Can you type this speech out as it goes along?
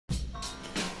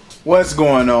What's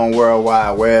going on, World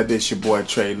Wide Web? It's your boy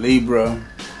Trey Libra,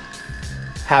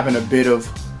 having a bit of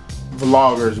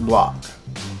vlogger's block.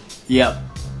 Yep,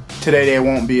 today there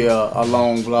won't be a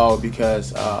long vlog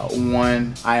because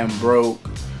one, I am broke.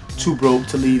 Too broke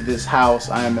to leave this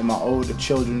house. I am in my older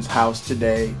children's house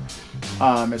today.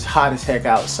 It's hot as heck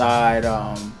outside.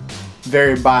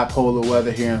 Very bipolar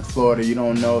weather here in Florida. You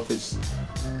don't know if it's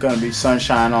gonna be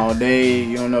sunshine all day.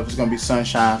 You don't know if it's gonna be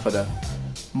sunshine for the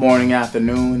morning,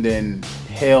 afternoon, then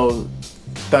hail,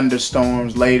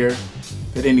 thunderstorms later.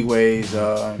 But anyways,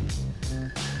 I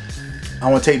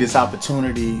want to take this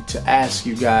opportunity to ask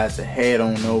you guys to head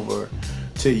on over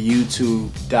to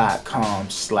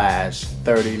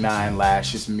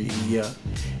youtube.com/39lashesmedia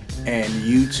and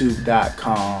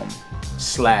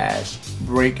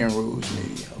youtube.com/breakingrules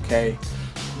media. Okay,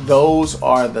 those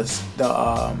are the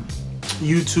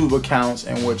YouTube accounts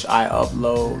in which I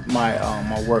upload my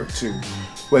my work to,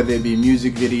 whether it be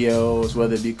music videos,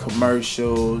 whether it be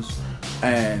commercials,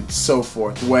 and so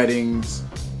forth, weddings.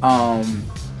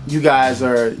 You guys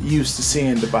are used to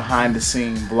seeing the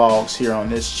behind-the-scene vlogs here on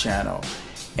this channel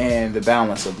and the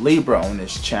Balance of Libra on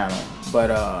this channel,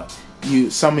 but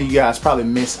some of you guys probably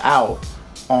miss out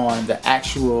on the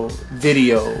actual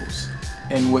videos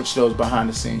in which those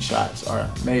behind-the-scene shots are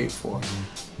made for.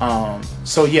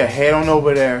 So yeah, head on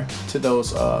over there to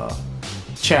those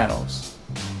channels,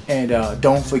 and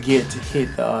don't forget to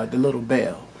hit the little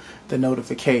bell, the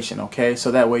notification, okay?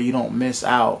 So that way you don't miss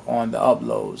out on the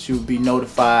uploads. You'll be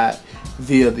notified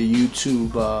via the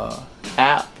YouTube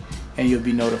app, and you'll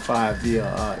be notified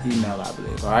via email, I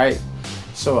believe. All right,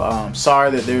 so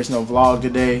sorry that there's no vlog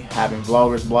today, having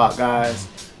vlogger's block, guys,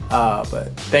 but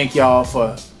thank y'all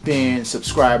for being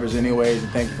subscribers anyways, and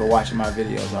thank you for watching my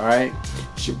videos. All right,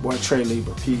 it's your boy Trey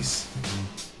Libra. Peace.